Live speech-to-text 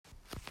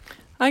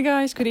Hi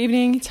guys, good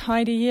evening. It's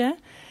Heidi here.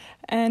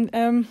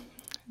 And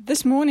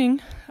this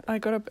morning I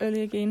got up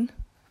early again.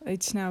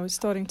 It's now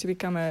starting to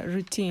become a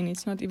routine.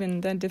 It's not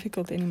even that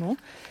difficult anymore.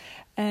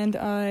 And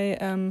I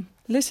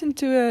listened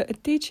to a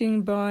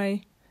teaching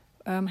by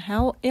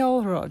Hal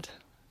Elrod.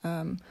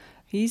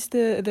 He's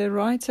the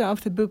writer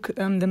of the book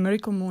The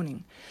Miracle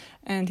Morning.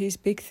 And his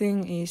big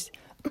thing is,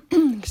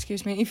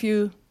 excuse me, if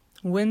you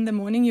win the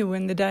morning, you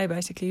win the day,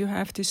 basically. You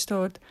have to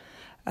start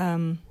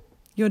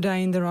your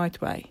day in the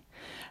right way.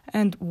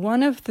 And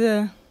one of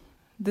the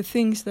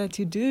things that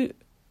you do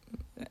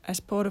as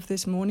part of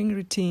this morning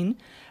routine,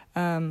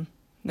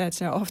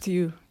 that's now after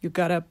you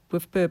got up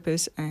with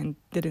purpose and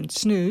didn't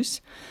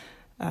snooze,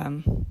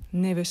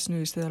 never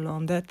snooze the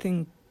alarm. That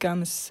thing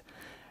comes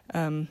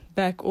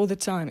back all the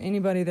time.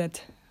 Anybody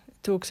that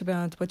talks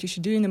about what you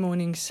should do in the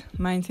mornings,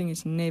 main thing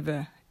is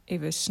never,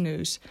 ever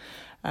snooze.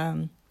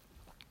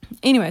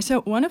 Anyway,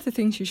 so one of the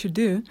things you should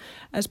do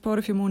as part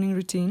of your morning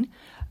routine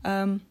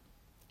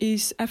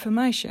is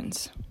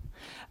affirmations.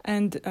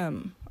 And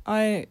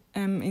I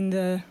am in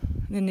the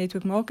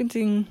network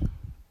marketing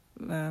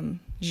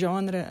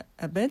genre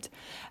a bit,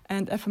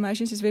 and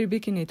affirmations is very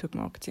big in network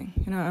marketing.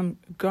 You know, I'm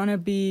gonna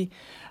be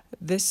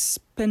this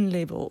pin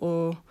level,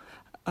 or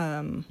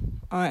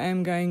I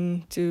am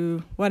going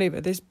to whatever,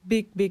 this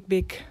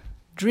big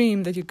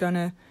dream that you're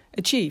gonna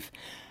achieve.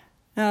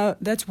 Now,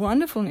 that's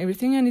wonderful and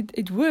everything, and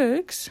it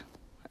works,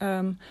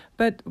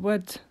 but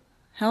what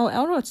Hal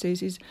Elrod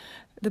says is,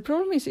 the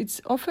problem is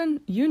it's often,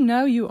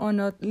 you are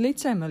not,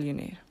 let's say, a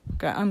millionaire.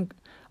 Okay,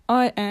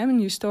 I am,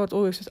 and you start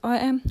always with I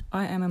am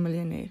a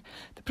millionaire.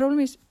 The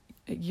problem is,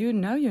 you're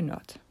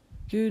not.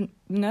 You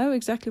know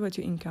exactly what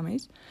your income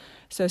is.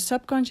 So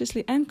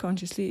subconsciously and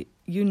consciously,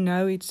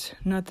 it's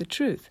not the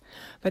truth.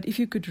 But if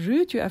you could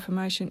root your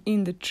affirmation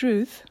in the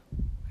truth,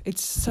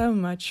 it's so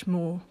much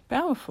more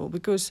powerful,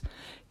 because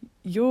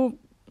your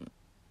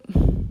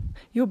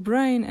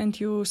brain and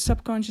your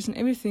subconscious and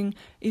everything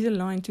is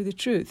aligned to the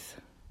truth.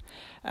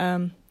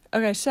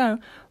 Okay, so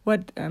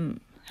what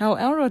Hal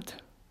Elrod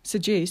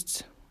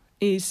suggests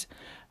is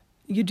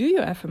you do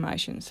your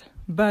affirmations,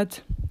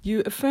 but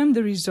you affirm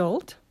the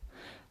result.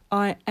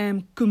 I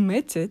am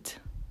committed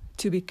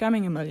to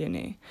becoming a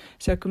millionaire.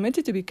 So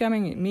committed to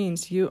becoming, it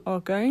means you are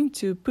going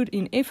to put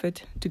in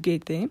effort to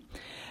get there.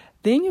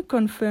 Then you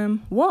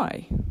confirm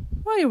why.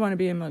 Why you want to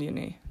be a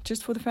millionaire?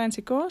 Just for the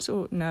fancy cars?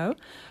 Or no,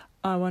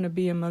 I want to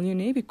be a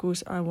millionaire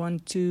because I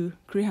want to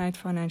create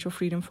financial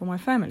freedom for my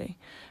family.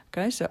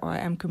 Okay, so I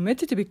am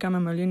committed to become a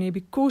millionaire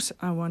because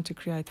I want to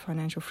create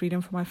financial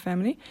freedom for my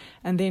family.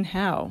 And then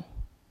how?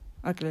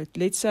 Okay,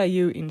 let's say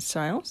you in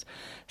sales.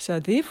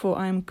 So therefore,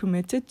 I am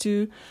committed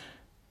to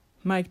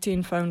make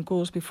 10 phone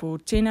calls before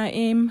 10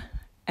 a.m.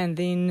 And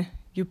then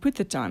you put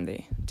the time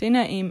there, 10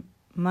 a.m.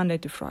 Monday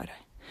to Friday.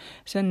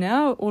 So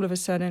now, all of a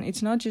sudden,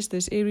 it's not just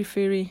this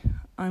airy-fairy,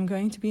 I'm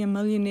going to be a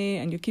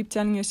millionaire, and you keep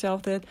telling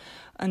yourself that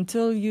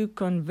until you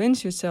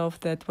convince yourself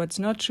that what's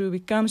not true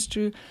becomes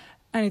true,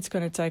 and it's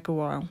going to take a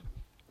while.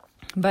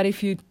 But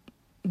if you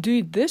do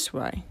it this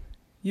way,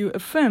 you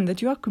affirm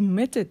that you are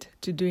committed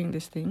to doing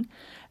this thing,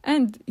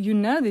 and you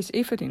know there's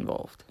effort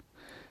involved.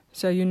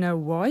 So you know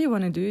why you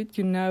want to do it,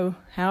 you know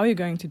how you're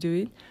going to do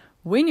it,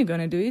 when you're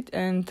going to do it,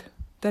 and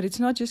that it's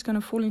not just going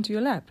to fall into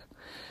your lap.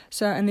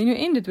 So, and then you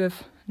end it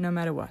with no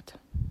matter what.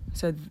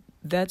 So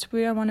that's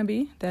where I want to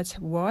be. That's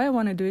why I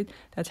want to do it.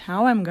 That's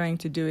how I'm going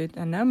to do it.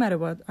 And no matter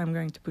what, I'm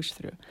going to push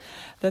through.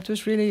 That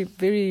was really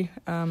very,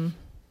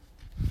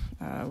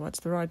 what's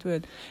the right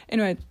word?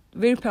 Anyway,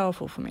 very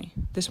powerful for me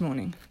this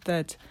morning.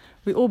 That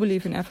we all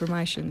believe in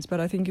affirmations, but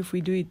I think if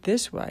we do it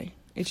this way,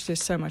 it's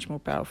just so much more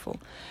powerful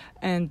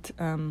and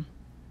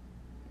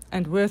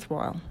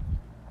worthwhile.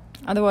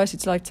 Otherwise,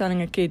 it's like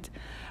telling a kid,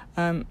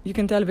 you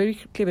can tell a very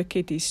clever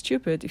kid he's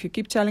stupid if you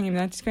keep telling him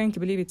that he's going to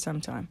believe it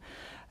sometime,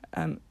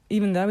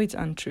 even though it's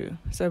untrue.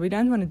 So we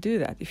don't want to do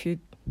that. If you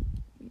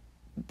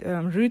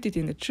root it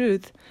in the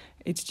truth,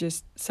 it's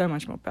just so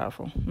much more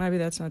powerful. Maybe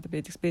that's not the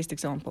best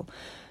example.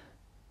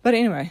 But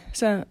anyway,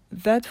 so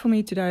that for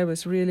me today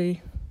was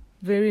really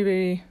very,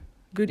 very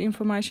good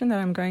information that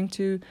I'm going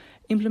to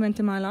implement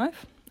in my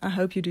life. I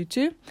hope you do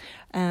too.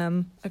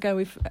 Okay,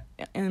 we've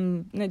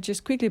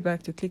just quickly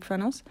back to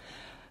ClickFunnels.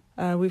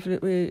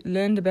 We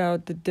learned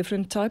about the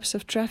different types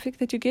of traffic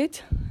that you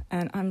get,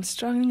 and I'm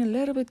struggling a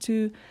little bit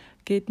to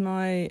get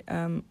my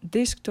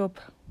desktop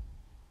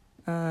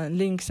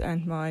links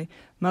and my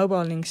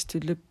mobile links to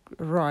look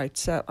right.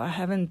 So I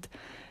haven't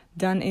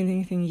done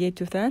anything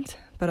yet with that,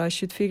 but I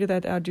should figure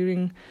that out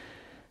during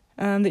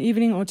the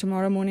evening or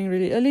tomorrow morning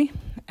really early,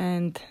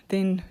 and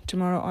then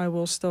tomorrow I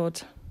will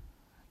start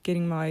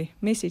getting my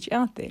message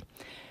out there.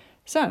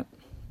 So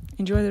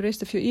enjoy the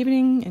rest of your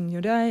evening and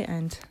your day,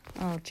 and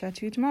I'll chat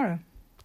to you tomorrow.